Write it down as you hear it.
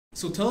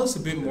So tell us a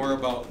bit more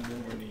about No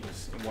More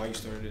Names and why you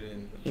started it.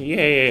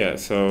 Yeah.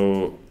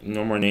 So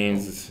No More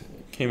Names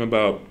came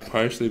about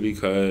partially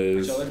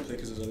because Actually, I like to play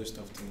because there's other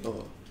stuff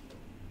too.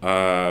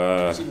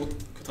 uh, We'll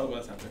talk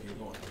about that after you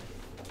go on.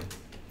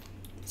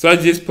 so I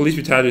just police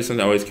brutality is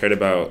something I always cared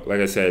about.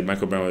 Like I said,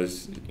 Michael Brown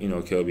was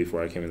killed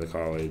before I came into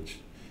college.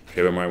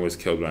 Trayvon Martin was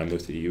killed when I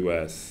moved to the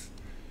U.S.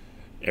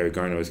 Eric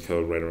Garner was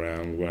killed right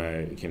around when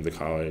I came to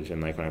college.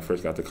 And like when I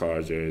first got to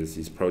college, there was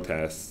these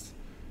protests,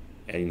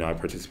 and I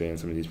participated in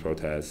some of these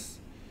protests.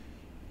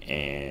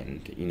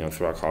 And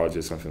throughout college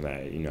is something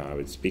that I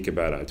would speak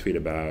about, I would tweet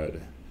about.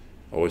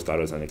 Always thought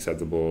it was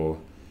unacceptable,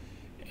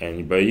 but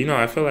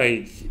I feel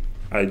like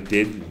I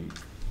did,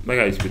 like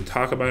I would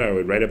talk about it, I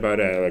would write about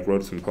it, I like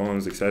wrote some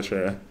poems,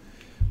 etc.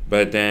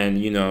 But then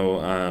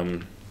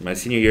my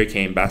senior year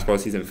came, basketball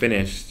season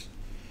finished,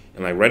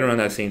 and like right around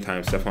that same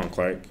time, Stephon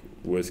Clark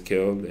was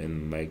killed,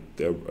 and like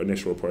the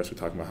initial reports were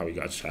talking about how he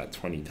got shot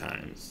 20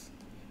 times,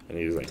 and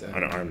he was like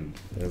unarmed.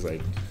 It was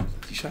like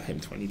he shot him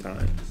 20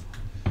 times.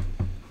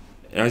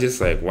 And I was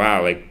just like,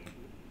 wow, like,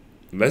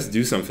 let's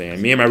do something.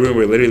 And me and my room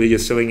were literally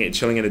just chilling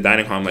in the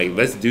dining hall. I'm like,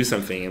 let's do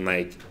something. And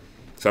like,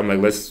 so I'm like,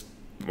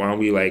 why don't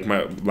we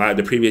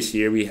the previous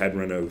year we had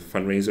run a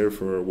fundraiser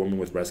for a woman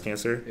with breast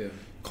cancer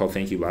called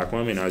Thank You Black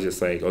Woman. And I was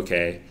just like,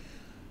 okay,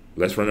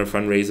 let's run a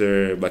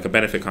fundraiser, like a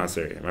benefit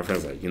concert. And my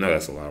friend's like,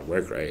 that's a lot of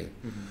work, right?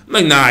 Mm-hmm. I'm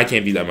like, nah, I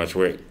can't be that much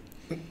work.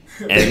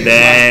 And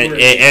then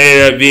it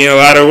ended up being a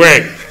lot of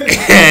work.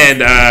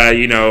 And, I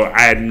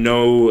had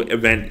no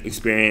event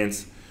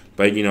experience.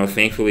 But,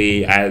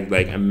 thankfully, I had,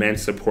 like,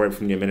 immense support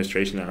from the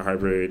administration at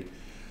Harvard.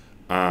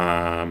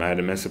 I had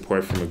immense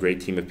support from a great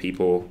team of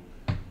people.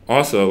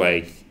 Also,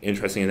 like,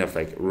 interesting enough,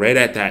 like, right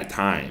at that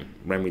time,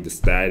 when we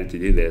decided to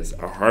do this,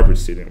 a Harvard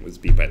student was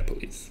beat by the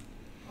police,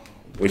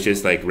 which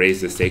just, like,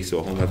 raised the stakes to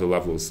a whole nother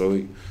level.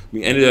 So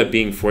we ended up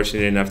being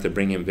fortunate enough to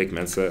bring in Vic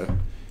Mensa.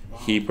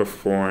 He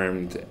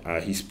performed,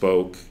 he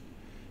spoke,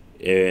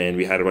 and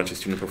we had a bunch of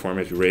student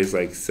performers. We raised,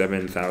 like,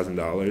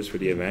 $7,000 for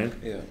the event.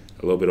 Yeah.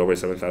 A little bit over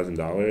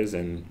 $7,000,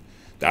 and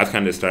that was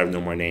kind of the start of No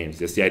More Names.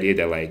 Just the idea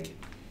that like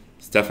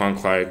Stephon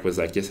Clark was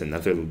like just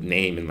another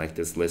name in like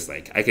this list.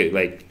 Like I could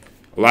like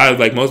a lot of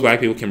like most black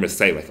people can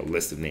recite like a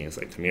list of names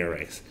like Tamir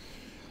Rice,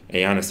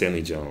 Ayanna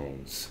Stanley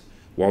Jones,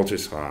 Walter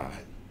Scott,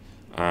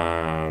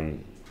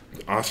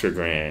 Oscar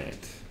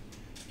Grant,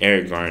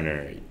 Eric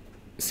Garner,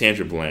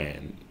 Sandra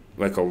Bland,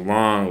 like a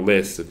long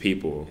list of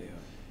people,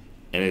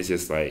 and it's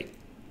just like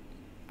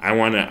I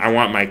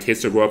want my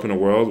kids to grow up in a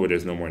world where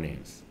there's no more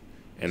names.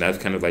 And that's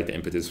kind of like the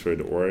impetus for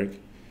the org.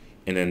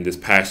 And then this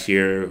past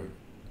year,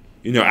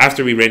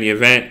 after we ran the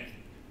event,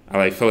 I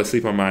like fell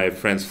asleep on my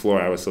friend's floor.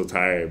 I was so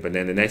tired. But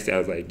then the next day I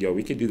was like, yo,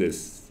 we could do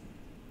this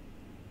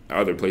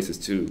other places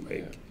too.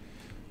 Like,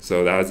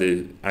 so that was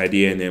the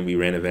idea. And then we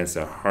ran events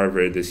at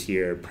Harvard this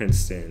year,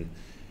 Princeton.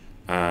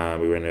 We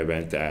ran an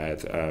event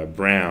at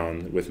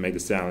Brown with Meg Thee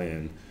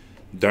Stallion,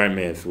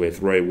 Dartmouth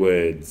with Roy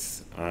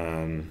Woods,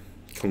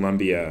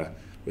 Columbia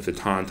with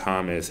Aton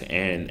Thomas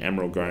and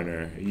Emerald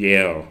Garner,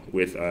 Yale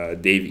with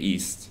Dave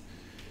East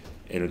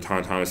and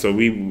Aton Thomas. So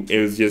we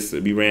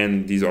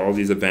ran all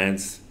these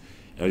events.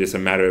 It was just a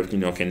matter of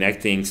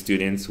connecting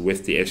students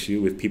with the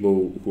issue, with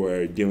people who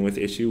are dealing with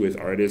the issue, with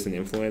artists and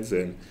influence,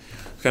 and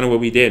it's kind of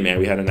what we did, man.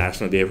 We had a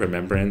National Day of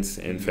Remembrance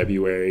in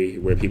February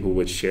where people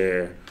would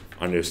share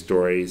on their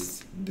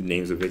stories the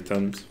names of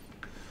victims.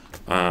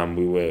 And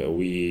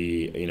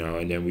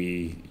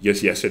then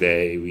just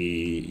yesterday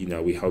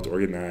we helped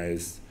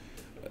organize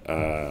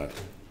a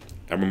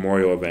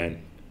memorial event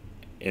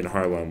in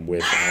Harlem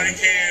with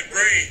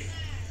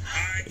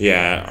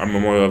our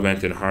memorial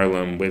event in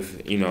Harlem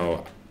with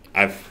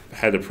I've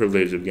had the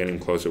privilege of getting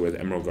closer with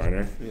Emerald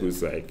Garner,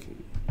 who's like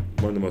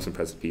one of the most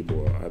impressive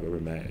people I've ever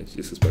met. It's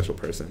just a special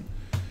person,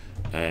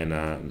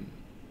 and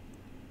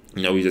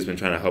we've just been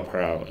trying to help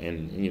her out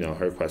in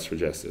her quest for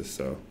justice.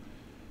 So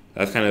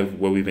that's kind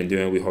of what we've been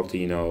doing. We hope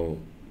to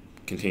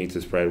continue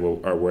to spread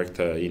our work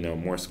to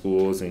more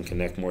schools and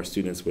connect more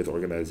students with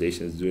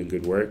organizations doing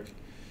good work,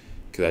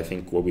 because I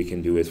think what we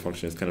can do is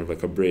function as kind of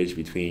like a bridge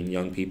between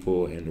young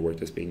people and the work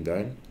that's being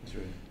done. That's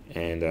right.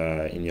 And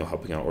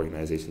helping out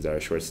organizations that are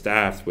short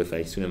staffed with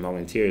like student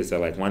volunteers that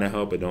like want to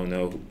help but don't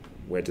know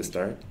where to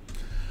start.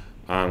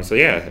 So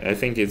yeah, I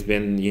think it's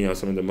been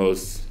some of the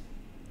most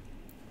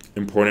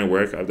important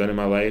work I've done in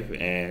my life,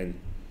 and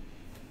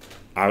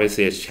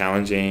obviously it's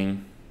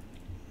challenging.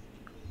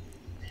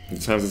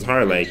 Sometimes it's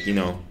hard. Like,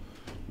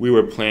 we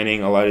were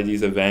planning a lot of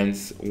these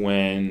events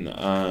when,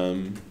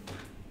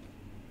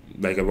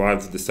 like, a lot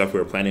of the stuff we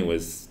were planning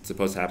was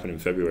supposed to happen in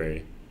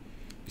February.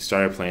 We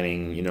started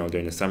planning,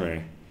 during the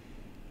summer.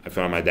 I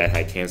found my dad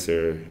had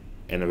cancer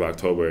end of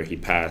October. He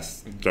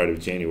passed start of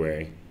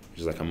January, which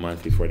is like a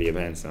month before the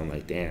event. So I'm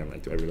like, damn,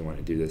 like, do I really want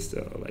to do this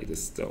still? Like, this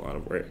is still a lot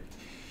of work.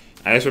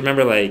 I just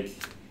remember, like,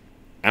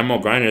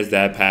 Emerald Garner's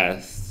dad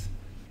passed,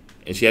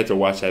 and she had to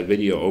watch that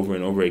video over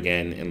and over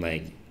again, and,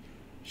 like,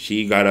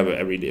 she got up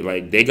every day.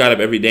 Like, they got up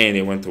every day and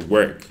they went to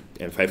work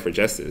and fight for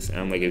justice. And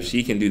I'm like, if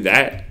she can do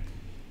that,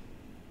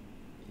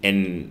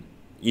 and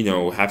you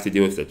know, have to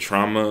deal with the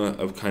trauma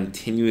of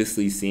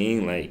continuously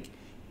seeing, like,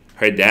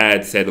 her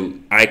dad said,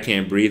 "I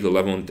can't breathe"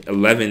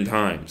 11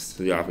 times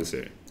to the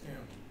officer.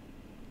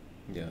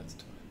 Yeah, that's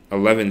tough.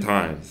 11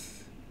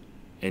 times.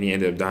 And he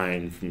ended up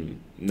dying from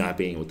not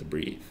being able to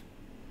breathe.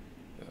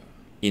 Yeah.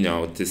 You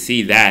know, to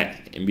see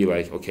that and be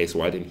like, okay, so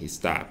why didn't he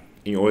stop?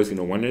 And you're always going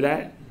to wonder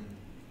that.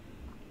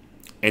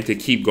 And to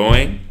keep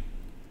going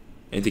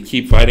and to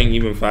keep fighting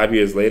even 5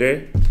 years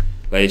later,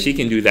 like, if she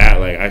can do that,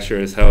 like, I sure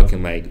as hell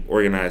can, like,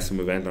 organize some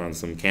event on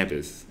some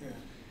campus. Yeah.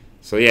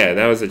 So, yeah,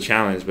 that was a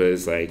challenge, but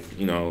it's like,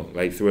 you know,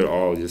 like, through it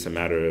all, just a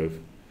matter of...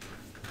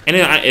 And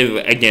then,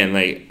 again,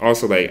 like,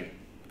 also, like,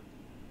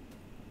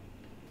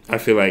 I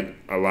feel like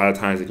a lot of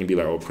times it can be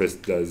like, oh, Chris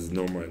does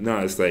no more. No,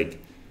 it's like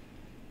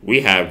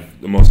we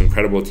have the most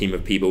incredible team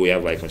of people. We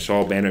have like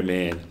Michelle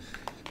Bannerman.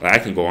 Like, I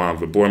can go on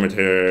for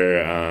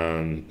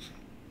Bormater,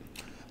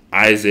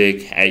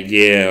 Isaac at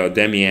Yale,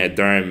 Demi at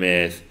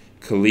Dartmouth,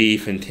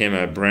 Khalif and Tim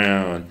at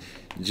Brown,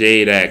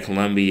 Jade at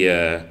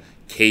Columbia,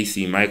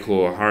 Casey,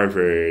 Michael at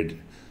Harvard.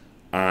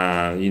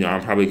 You know,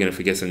 I'm probably going to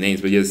forget some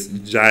names, but just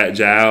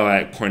Jael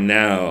at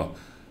Cornell.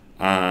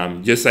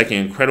 Just like an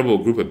incredible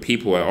group of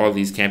people at all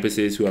these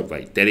campuses who have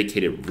like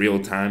dedicated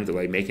real time to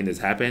like making this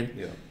happen.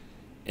 Yeah.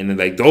 And then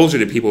like those are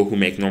the people who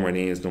make no more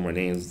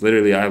names.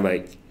 Literally, I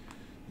like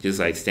just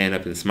like stand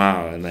up and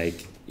smile and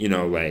like, you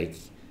know, like,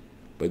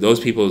 but those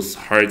people's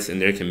hearts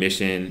and their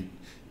commission,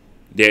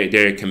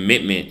 their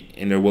commitment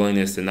and their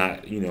willingness to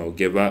not, you know,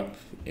 give up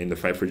in the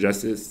fight for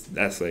justice,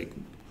 that's like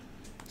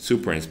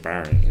super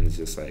inspiring. And it's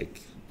just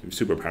like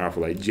super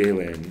powerful, like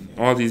Jalen,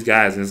 all these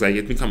guys, and it's like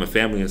it's become a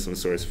family in some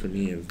sorts for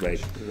me. It's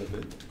like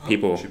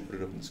people. Should put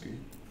it up on the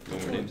screen.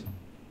 Names.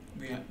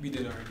 We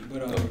did already,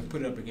 but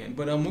put it up again.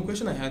 But one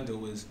question I had though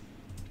was,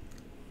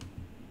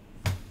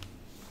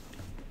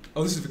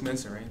 this is Vic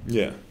Mensa, right?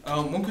 Yeah.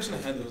 One question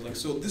I had though was like,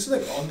 so this is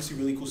like obviously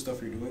really cool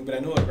stuff you're doing, but I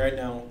know like right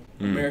now,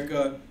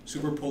 America,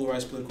 super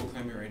polarized political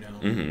climate right now.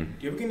 Do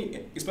you ever get any,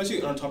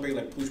 especially on a topic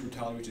like police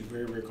brutality, which is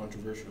very, very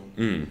controversial?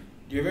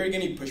 Do you ever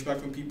get any pushback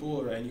from people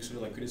or any sort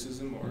of like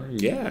criticism or?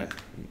 Yeah.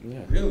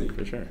 Really?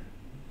 For sure.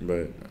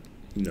 But,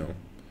 you know,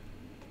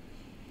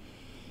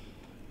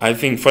 I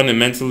think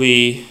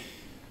fundamentally,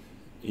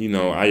 you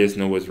know, I just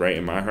know what's right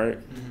in my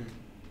heart.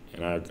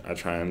 And I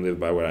try and live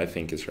by what I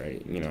think is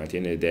right. You know, at the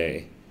end of the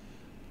day,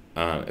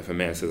 if a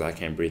man says I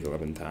can't breathe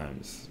 11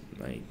 times,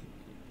 like,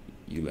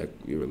 you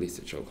release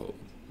the chokehold.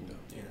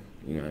 Yeah.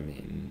 You know what I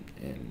mean?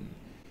 And,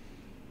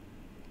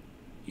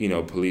 you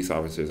know, police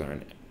officers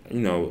aren't, you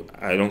know,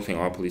 I don't think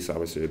all police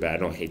officers are bad. I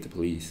don't hate the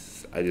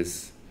police. I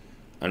just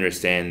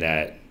understand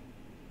that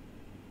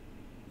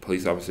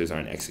police officers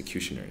aren't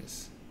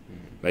executioners.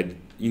 Like,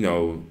 you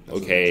know,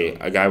 okay,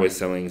 a guy was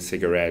selling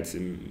cigarettes,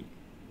 and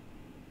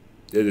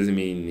that doesn't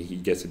mean he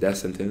gets a death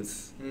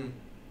sentence.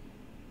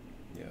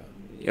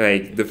 Yeah.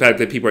 Like, the fact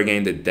that people are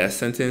getting the death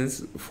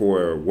sentence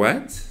for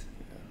what?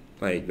 Yeah.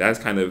 Like, that's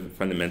kind of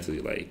fundamentally,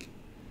 like,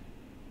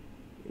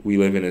 we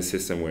live in a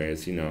system where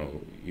it's, you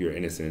know, you're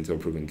innocent until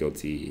proven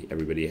guilty.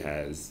 Everybody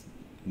has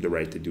the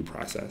right to due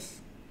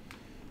process.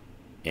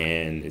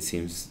 And it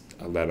seems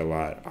that a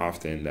lot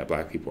often that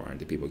black people aren't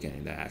the people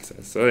getting that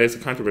access. So it's a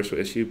controversial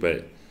issue,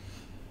 but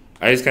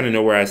I just kind of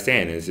know where I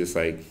stand. It's just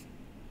like,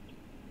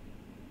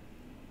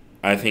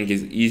 I think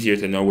it's easier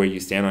to know where you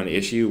stand on the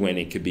issue when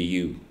it could be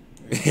you.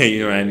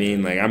 You know what I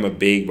mean? Like, I'm a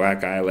big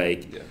black guy,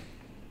 like,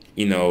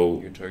 you know.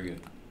 Your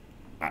target.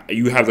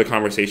 You have the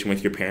conversation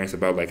with your parents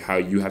about like how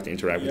you have to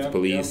interact with the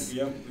police,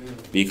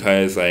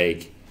 because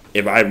like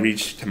if I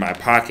reach to my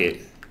pocket,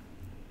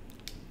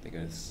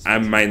 I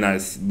might not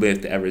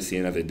live to ever see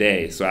another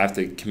day. So I have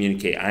to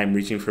communicate. I'm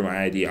reaching for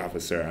my ID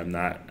officer. I'm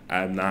not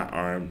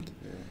armed,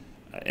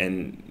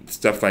 and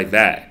stuff like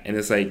that. And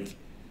it's like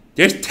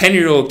there's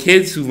 10-year-old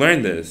kids who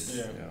learn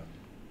this,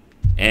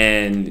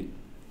 and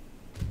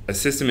a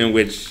system in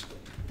which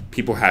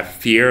people have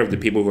fear of the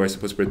people who are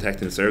supposed to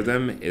protect and serve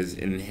them is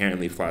an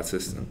inherently flawed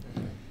system.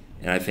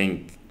 And I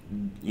think,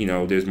 you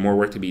know, there's more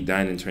work to be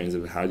done in terms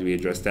of how do we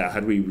address that?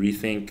 How do we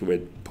rethink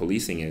what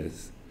policing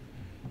is?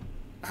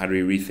 How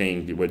do we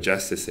rethink what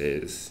justice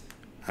is?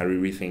 How do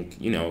we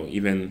rethink, you know,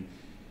 even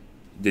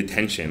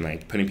detention,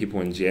 like putting people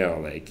in jail?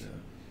 Like,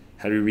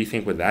 how do we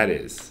rethink what that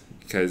is?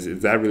 Because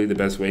is that really the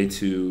best way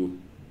to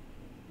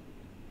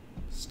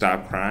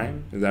stop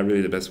crime? Is that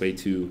really the best way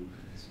to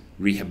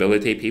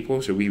rehabilitate people?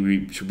 Should we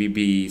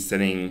be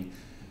sending,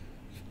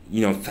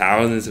 you know,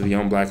 thousands of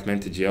young black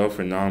men to jail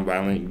for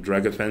nonviolent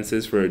drug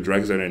offenses for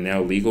drugs that are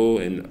now legal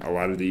in a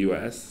lot of the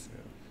U.S.?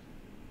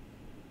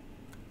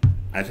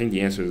 I think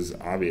the answer is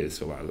obvious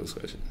to a lot of those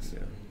questions.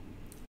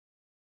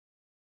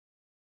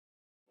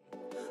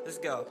 Let's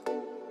go.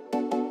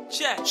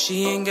 Check.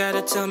 She ain't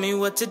gotta tell me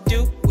what to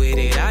do with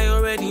it. I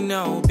already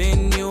know.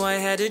 Been knew I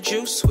had the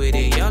juice with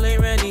it. Y'all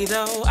ain't ready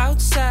though.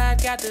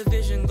 Outside, got the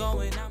vision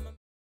going.